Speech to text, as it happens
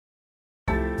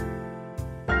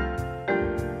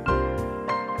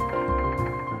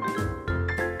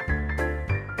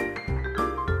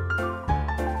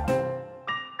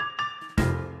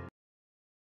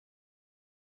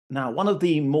Now, one of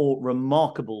the more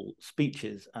remarkable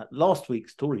speeches at last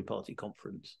week's Tory party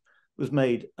conference was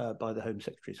made by the Home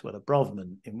Secretary, Suella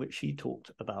Braverman, in which she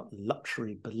talked about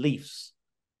luxury beliefs,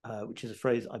 which is a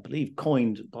phrase, I believe,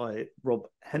 coined by Rob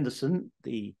Henderson,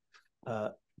 the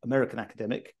American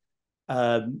academic.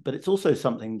 But it's also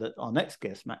something that our next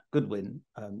guest, Matt Goodwin,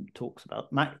 talks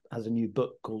about. Matt has a new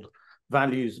book called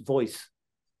Values, Voice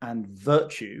and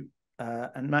Virtue.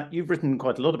 And Matt, you've written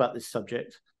quite a lot about this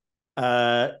subject.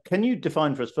 Can you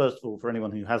define for us, first of all, for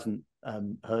anyone who hasn't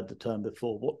heard the term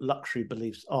before, what luxury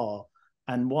beliefs are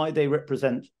and why they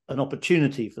represent an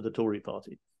opportunity for the Tory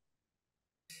party?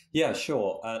 Yeah,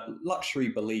 sure. Luxury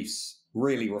beliefs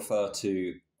really refer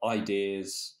to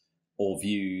ideas or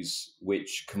views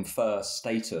which confer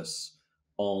status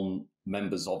on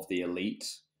members of the elite,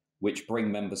 which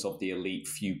bring members of the elite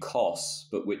few costs,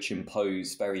 but which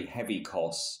impose very heavy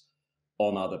costs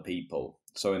on other people.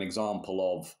 So an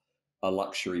example of a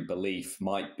luxury belief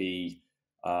might be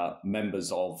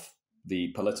members of the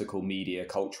political media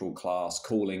cultural class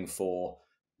calling for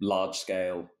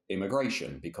large-scale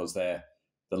immigration because they're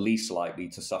the least likely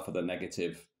to suffer the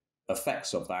negative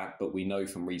effects of that. But we know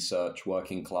from research,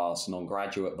 working class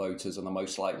non-graduate voters are the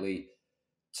most likely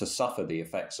to suffer the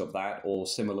effects of that, or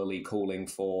similarly calling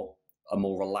for a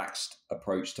more relaxed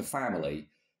approach to family,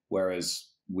 whereas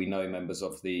we know members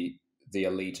of the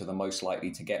elite are the most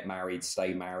likely to get married,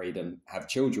 stay married, and have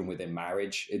children within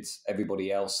marriage. It's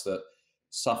everybody else that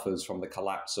suffers from the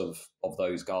collapse of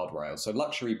those guardrails. So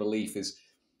luxury beliefs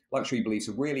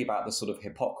are really about the sort of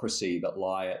hypocrisy that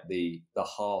lie at the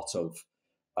heart of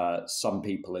some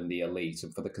people in the elite.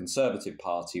 And for the Conservative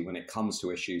Party, when it comes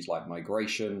to issues like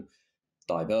migration,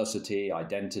 diversity,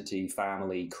 identity,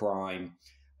 family, crime,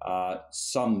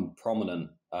 some prominent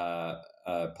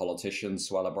politicians,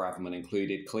 Suella Braverman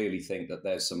included, clearly think that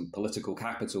there's some political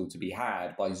capital to be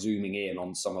had by zooming in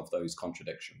on some of those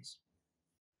contradictions.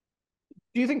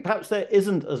 Do you think perhaps there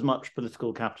isn't as much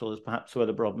political capital as perhaps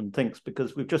Suella Braverman thinks?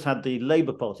 Because we've just had the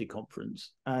Labour Party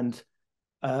conference, and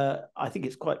I think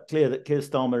it's quite clear that Keir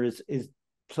Starmer is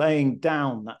playing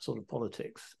down that sort of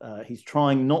politics. He's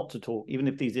trying not to talk, even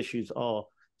if these issues are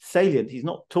salient. He's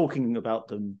not talking about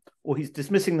them, or he's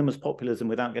dismissing them as populism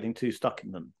without getting too stuck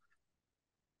in them.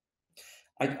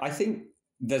 I think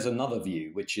there's another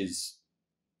view, which is,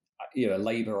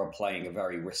 Labour are playing a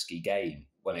very risky game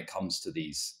when it comes to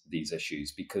these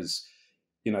issues, because,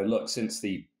 look, since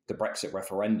the Brexit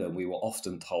referendum, we were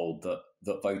often told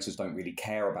that voters don't really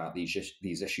care about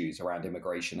these issues around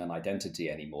immigration and identity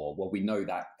anymore. Well, we know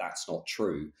that that's not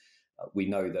true. We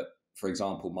know that, for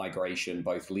example, migration,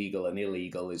 both legal and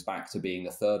illegal, is back to being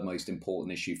the third most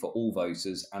important issue for all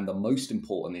voters and the most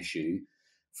important issue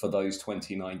for those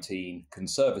 2019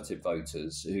 Conservative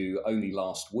voters who only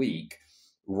last week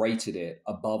rated it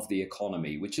above the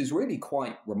economy, which is really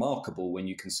quite remarkable when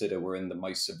you consider we're in the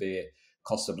most severe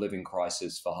cost of living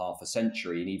crisis for half a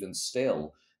century. And even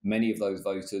still, many of those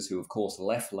voters who, of course,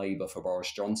 left Labour for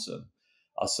Boris Johnson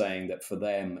are saying that for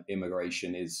them,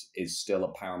 immigration is still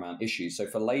a paramount issue. So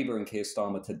for Labour and Keir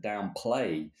Starmer to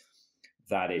downplay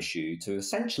that issue, to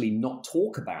essentially not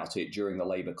talk about it during the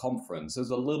Labour conference, there's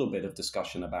a little bit of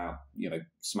discussion about,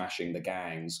 smashing the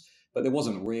gangs, but there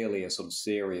wasn't really a sort of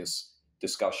serious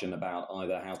discussion about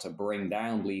either how to bring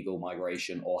down legal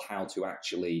migration or how to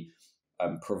actually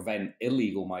prevent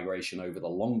illegal migration over the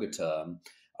longer term.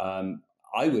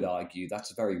 I would argue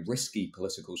that's a very risky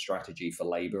political strategy for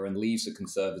Labour and leaves the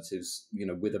Conservatives,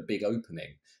 with a big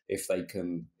opening if they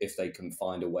can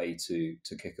find a way to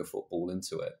kick a football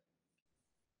into it.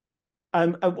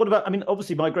 What about?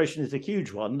 Obviously, migration is a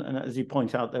huge one, and as you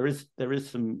point out, there is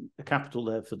some capital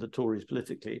there for the Tories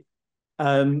politically.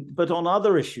 But on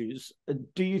other issues,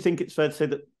 do you think it's fair to say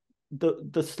that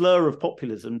the slur of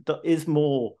populism is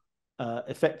more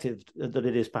effective than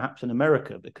it is perhaps in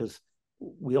America? Because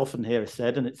we often hear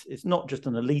said, and it's not just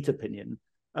an elite opinion,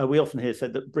 we often hear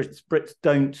said that Brits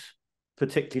don't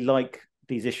particularly like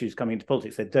these issues coming into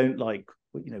politics. They don't like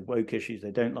woke issues.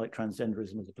 They don't like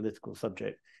transgenderism as a political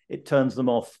subject. It turns them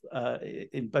off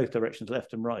in both directions,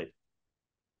 left and right.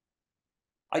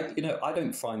 I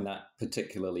don't find that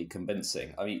particularly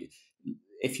convincing. I mean,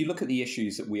 if you look at the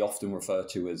issues that we often refer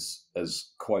to as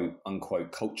quote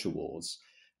unquote culture wars,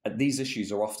 these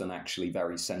issues are often actually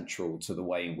very central to the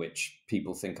way in which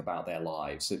people think about their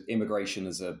lives. So immigration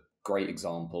is a great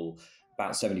example.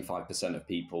 About 75% of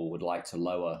people would like to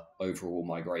lower overall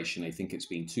migration. They think it's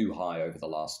been too high over the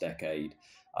last decade.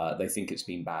 They think it's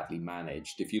been badly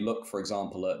managed. If you look, for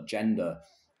example, at gender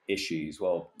issues,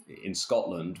 well, in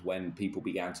Scotland, when people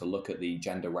began to look at the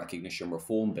Gender Recognition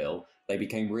Reform Bill, they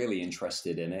became really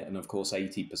interested in it. And of course,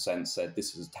 80% said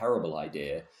this is a terrible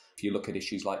idea. If you look at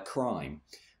issues like crime,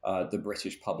 the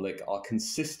British public are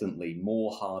consistently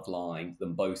more hardline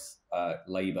than both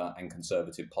Labour and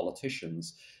Conservative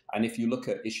politicians. And if you look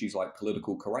at issues like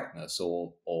political correctness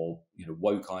or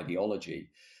woke ideology,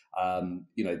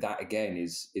 that again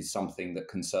is something that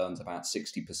concerns about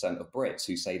 60% of Brits,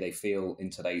 who say they feel in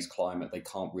today's climate they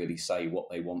can't really say what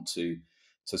they want to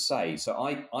say. So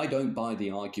I don't buy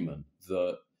the argument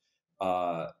that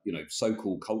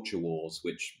so-called culture wars,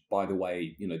 which, by the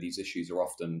way, these issues are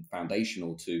often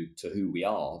foundational to who we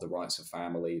are: the rights of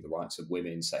family, the rights of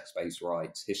women, sex-based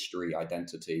rights, history,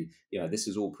 identity. This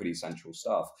is all pretty central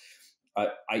stuff.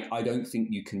 I don't think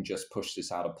you can just push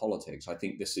this out of politics. I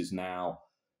think this is now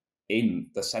in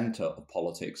the centre of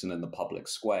politics and in the public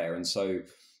square. And so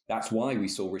that's why we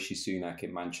saw Rishi Sunak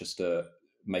in Manchester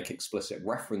make explicit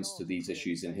reference to these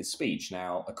issues in his speech.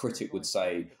 Now, a critic would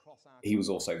say he was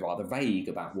also rather vague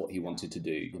about what he wanted to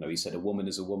do. He said a woman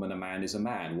is a woman, a man is a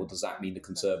man. What does that mean? The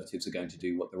Conservatives are going to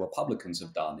do what the Republicans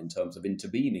have done in terms of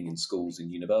intervening in schools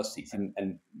and universities.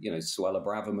 And Suella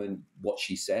Braverman, what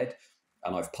she said,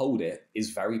 and I've polled it,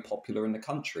 is very popular in the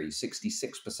country.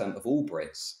 66% of all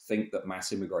Brits think that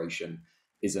mass immigration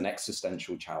is an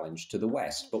existential challenge to the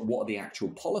West. But what are the actual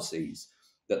policies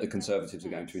that the Conservatives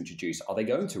are going to introduce? Are they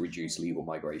going to reduce legal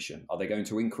migration? Are they going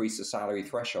to increase the salary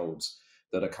thresholds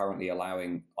that are currently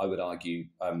allowing, I would argue,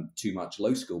 too much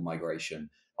low-skill migration?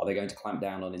 Are they going to clamp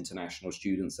down on international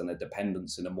students and their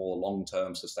dependence in a more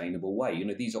long-term sustainable way?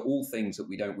 These are all things that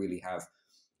we don't really have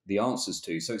the answers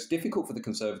to. So it's difficult for the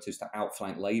Conservatives to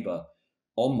outflank Labour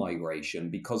on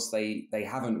migration because they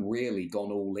haven't really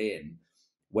gone all in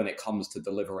when it comes to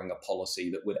delivering a policy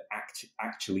that would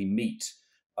actually meet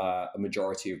a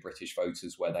majority of British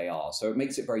voters where they are. So it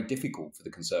makes it very difficult for the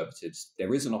Conservatives.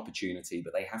 There is an opportunity,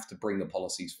 but they have to bring the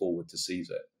policies forward to seize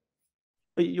it.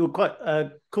 But you were quite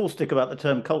caustic about the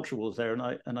term culture wars there,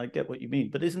 and I get what you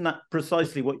mean. But isn't that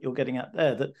precisely what you're getting at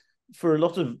there? That for a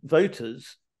lot of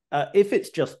voters, if it's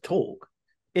just talk,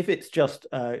 if it's just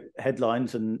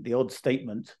headlines and the odd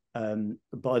statement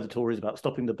by the Tories about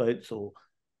stopping the boats or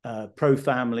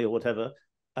pro-family or whatever,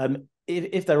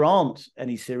 if there aren't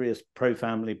any serious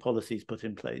pro-family policies put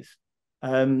in place,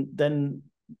 then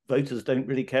voters don't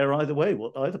really care either way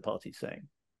what either party's saying.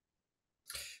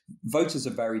 Voters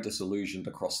are very disillusioned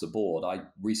across the board. I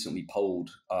recently polled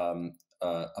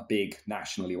a big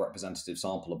nationally representative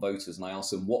sample of voters, and I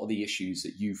asked them, what are the issues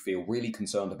that you feel really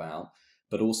concerned about,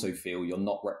 but also feel you're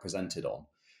not represented on?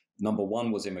 Number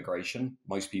one was immigration.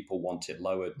 Most people want it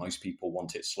lowered. Most people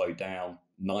want it slowed down.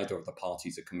 Neither of the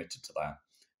parties are committed to that.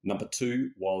 Number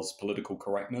two was political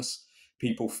correctness.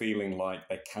 People feeling like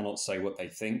they cannot say what they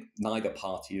think. Neither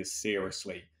party is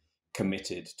seriously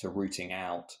committed to rooting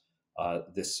out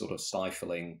this sort of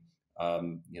stifling,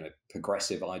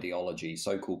 progressive ideology,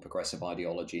 so-called progressive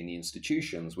ideology in the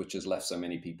institutions, which has left so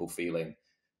many people feeling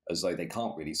as though they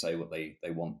can't really say what they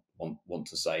want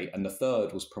to say. And the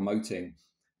third was promoting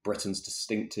Britain's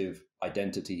distinctive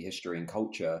identity, history, and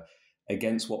culture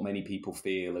against what many people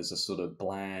feel is a sort of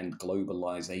bland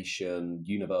globalization,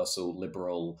 universal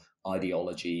liberal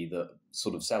ideology that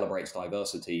sort of celebrates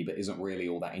diversity, but isn't really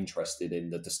all that interested in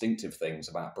the distinctive things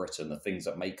about Britain, the things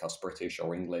that make us British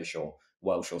or English or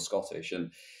Welsh or Scottish.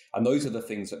 And those are the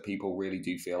things that people really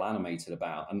do feel animated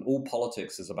about. And all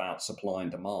politics is about supply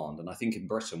and demand. And I think in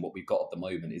Britain, what we've got at the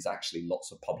moment is actually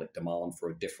lots of public demand for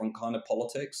a different kind of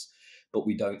politics, but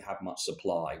we don't have much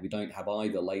supply. We don't have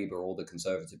either Labour or the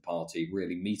Conservative Party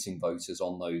really meeting voters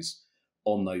on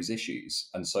those issues.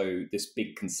 And so this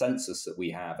big consensus that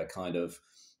we have, a kind of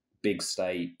big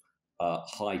state,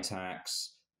 high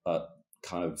tax,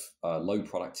 low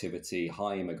productivity,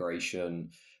 high immigration,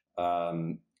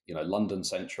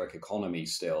 London-centric economy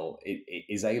still, it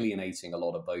is alienating a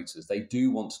lot of voters. They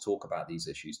do want to talk about these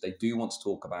issues. They do want to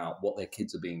talk about what their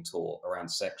kids are being taught around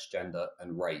sex, gender,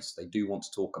 and race. They do want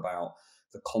to talk about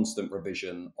the constant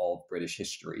revision of British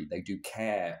history. They do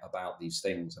care about these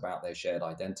things, about their shared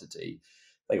identity.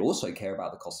 They also care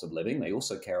about the cost of living. They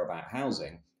also care about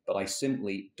housing. But I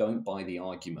simply don't buy the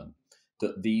argument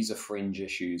that these are fringe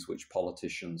issues which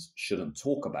politicians shouldn't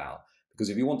talk about. Because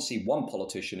if you want to see one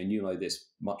politician, and you know this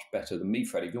much better than me,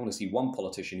 Freddie, if you want to see one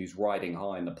politician who's riding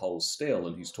high in the polls still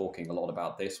and who's talking a lot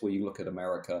about this, well, you look at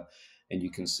America and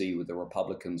you can see with the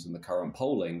Republicans and the current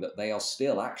polling that they are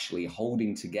still actually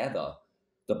holding together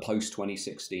the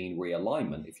post-2016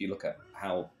 realignment. If you look at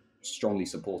how strongly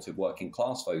supportive working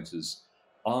class voters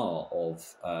are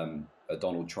of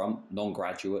Donald Trump,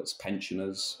 non-graduates,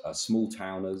 pensioners, small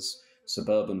towners,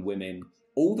 suburban women,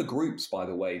 all the groups, by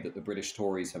the way, that the British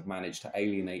Tories have managed to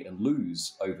alienate and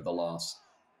lose over the last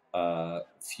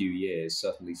few years,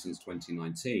 certainly since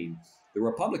 2019, the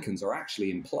Republicans are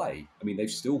actually in play. I mean, they've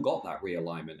still got that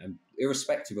realignment, and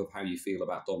irrespective of how you feel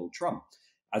about Donald Trump,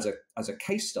 as a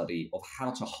case study of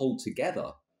how to hold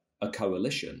together a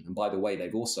coalition. And by the way,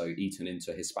 they've also eaten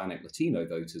into Hispanic Latino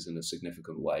voters in a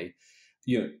significant way.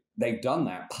 They've done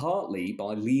that partly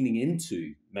by leaning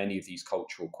into many of these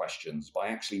cultural questions, by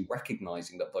actually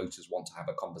recognizing that voters want to have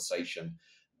a conversation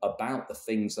about the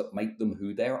things that make them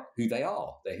who they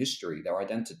are, their history, their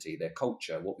identity, their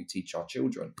culture, what we teach our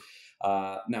children.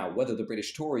 Now, whether the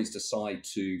British Tories decide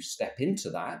to step into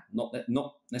that,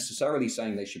 not necessarily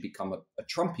saying they should become a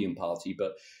Trumpian party,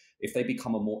 but if they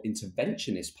become a more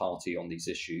interventionist party on these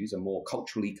issues, a more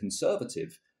culturally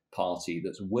conservative party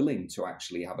that's willing to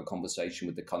actually have a conversation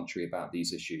with the country about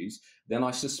these issues, then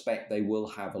I suspect they will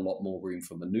have a lot more room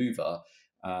for maneuver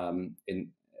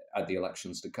at the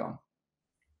elections to come.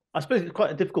 I suppose it's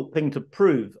quite a difficult thing to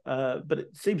prove, but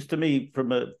it seems to me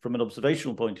from an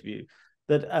observational point of view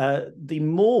that the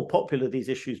more popular these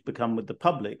issues become with the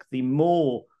public, the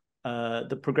more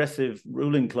the progressive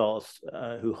ruling class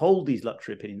who hold these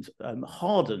luxury opinions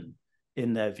harden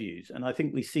in their views. And I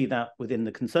think we see that within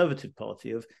the Conservative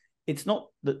Party. It's not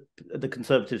that the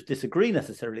Conservatives disagree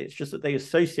necessarily, it's just that they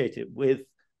associate it with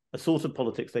a sort of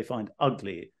politics they find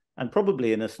ugly, and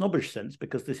probably in a snobbish sense,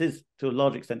 because this is to a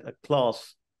large extent a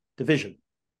class division.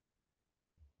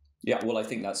 Yeah, well, I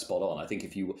think that's spot on. I think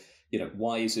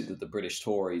why is it that the British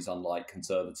Tories, unlike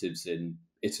Conservatives in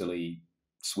Italy,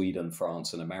 Sweden,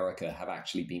 France, and America, have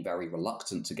actually been very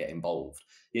reluctant to get involved?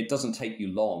 It doesn't take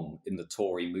you long in the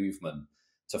Tory movement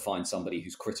to find somebody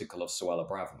who's critical of Suella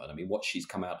Braverman. I mean, what she's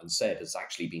come out and said has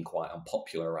actually been quite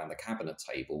unpopular around the cabinet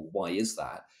table. Why is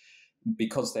that?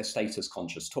 Because they're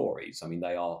status-conscious Tories. I mean,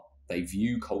 they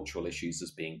view cultural issues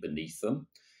as being beneath them.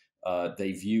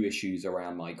 They view issues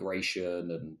around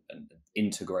migration and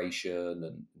integration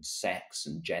and sex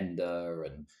and gender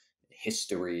and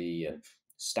history and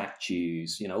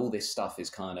statues, all this stuff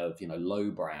is kind of,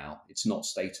 lowbrow. It's not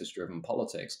status-driven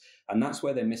politics. And that's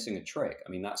where they're missing a trick. I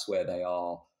mean, that's where they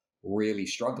are really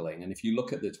struggling. And if you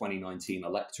look at the 2019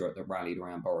 electorate that rallied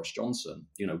around Boris Johnson,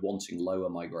 wanting lower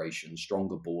migration,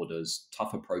 stronger borders,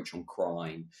 tough approach on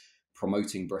crime,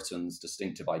 promoting Britain's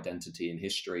distinctive identity and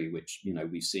history, which,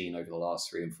 we've seen over the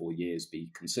last 3 and 4 years be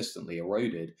consistently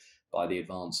eroded by the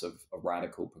advance of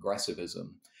radical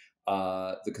progressivism.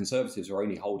 The Conservatives are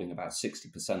only holding about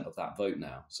 60% of that vote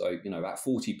now. So, about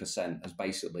 40% has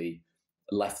basically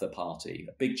left the party.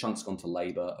 A big chunk's gone to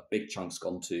Labour, a big chunk's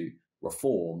gone to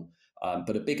Reform,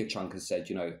 but a bigger chunk has said,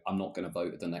 I'm not going to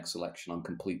vote at the next election. I'm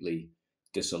completely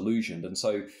disillusioned. And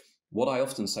so what I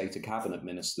often say to cabinet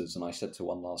ministers, and I said to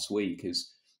one last week,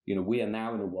 is, we are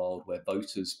now in a world where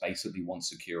voters basically want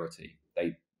security.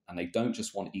 They don't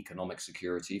just want economic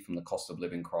security from the cost of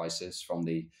living crisis, from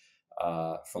the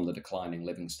declining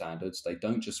living standards. They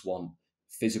don't just want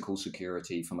physical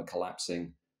security from a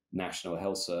collapsing national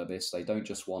health service. They don't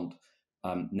just want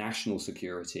national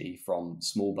security from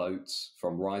small boats,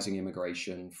 from rising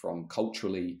immigration, from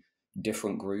culturally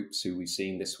different groups who we've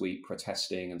seen this week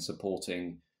protesting and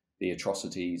supporting the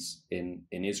atrocities in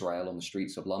Israel on the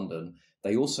streets of London.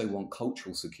 They also want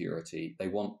cultural security. They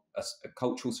want a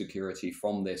cultural security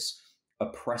from this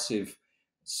oppressive,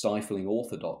 stifling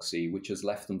orthodoxy, which has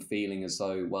left them feeling as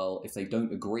though, well, if they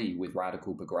don't agree with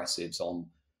radical progressives on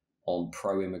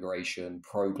pro-immigration,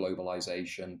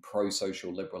 pro-globalization,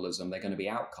 pro-social liberalism, they're going to be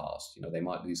outcast. They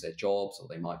might lose their jobs or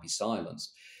they might be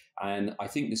silenced. And I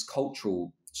think this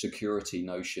cultural security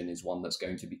notion is one that's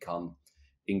going to become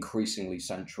increasingly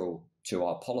central to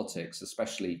our politics,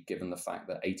 especially given the fact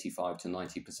that 85 to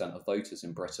 90% of voters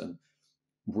in Britain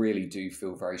really do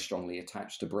feel very strongly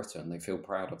attached to Britain. They feel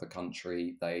proud of the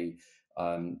country. They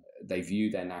view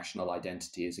their national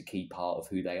identity as a key part of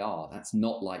who they are. That's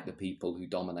not like the people who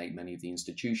dominate many of the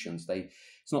institutions.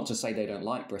 It's not to say they don't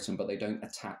like Britain, but they don't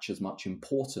attach as much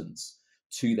importance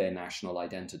to their national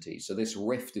identity. So this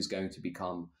rift is going to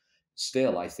become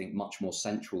still, I think, much more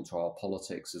central to our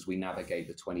politics as we navigate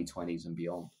the 2020s and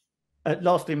beyond.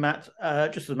 Lastly, Matt,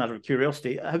 just as a matter of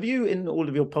curiosity, have you, in all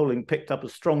of your polling, picked up a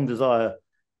strong desire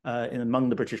among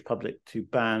the British public to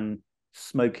ban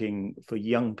smoking for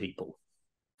young people?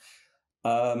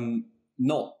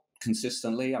 Not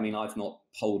consistently. I mean, I've not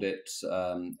polled it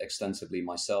extensensively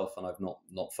myself, and I've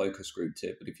not focus grouped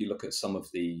it. But if you look at some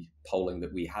of the polling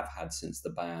that we have had since the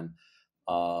ban,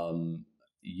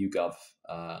 YouGov,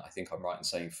 I think I'm right in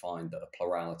saying, find that a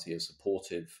plurality are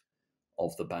supportive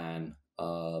of the ban,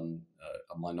 a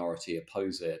minority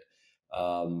oppose it.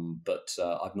 But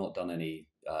I've not done any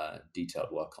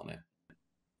detailed work on it.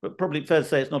 But probably fair to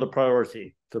say it's not a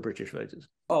priority for British voters.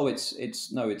 Oh,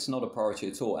 it's not a priority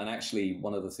at all. And actually,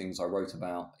 one of the things I wrote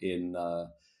about in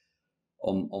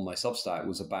on my Substack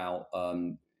was about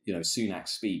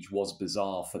Sunak's speech was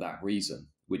bizarre for that reason,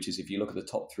 which is if you look at the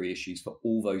top 3 issues for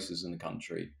all voters in the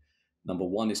country, number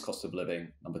 1 is cost of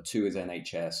living, number 2 is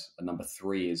NHS, and number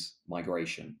 3 is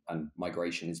migration. And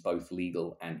migration is both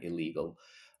legal and illegal.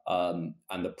 And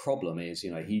the problem is,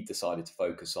 he decided to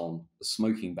focus on the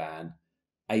smoking ban,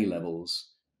 A-levels,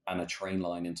 and a train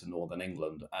line into Northern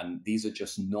England. And these are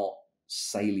just not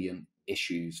salient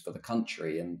issues for the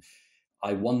country. And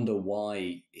I wonder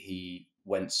why he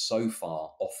went so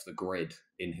far off the grid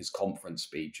in his conference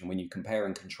speech. And when you compare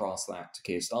and contrast that to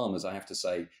Keir Starmer's, I have to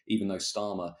say, even though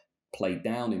Starmer played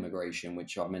down immigration,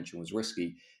 which I mentioned was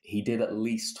risky, he did at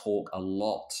least talk a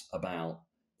lot about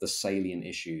the salient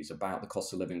issues, about the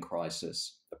cost of living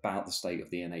crisis, about the state of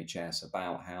the NHS,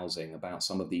 about housing, about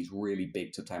some of these really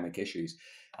big totemic issues.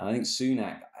 And I think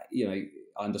Sunak, I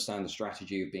understand the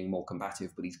strategy of being more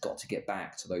combative, but he's got to get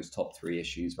back to those top 3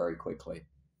 issues very quickly.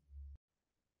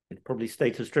 It's probably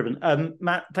status driven.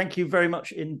 Matt, thank you very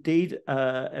much indeed.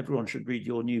 Everyone should read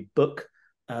your new book,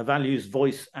 Values,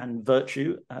 Voice and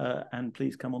Virtue. And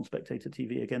please come on Spectator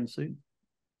TV again soon.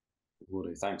 Will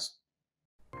do. Thanks.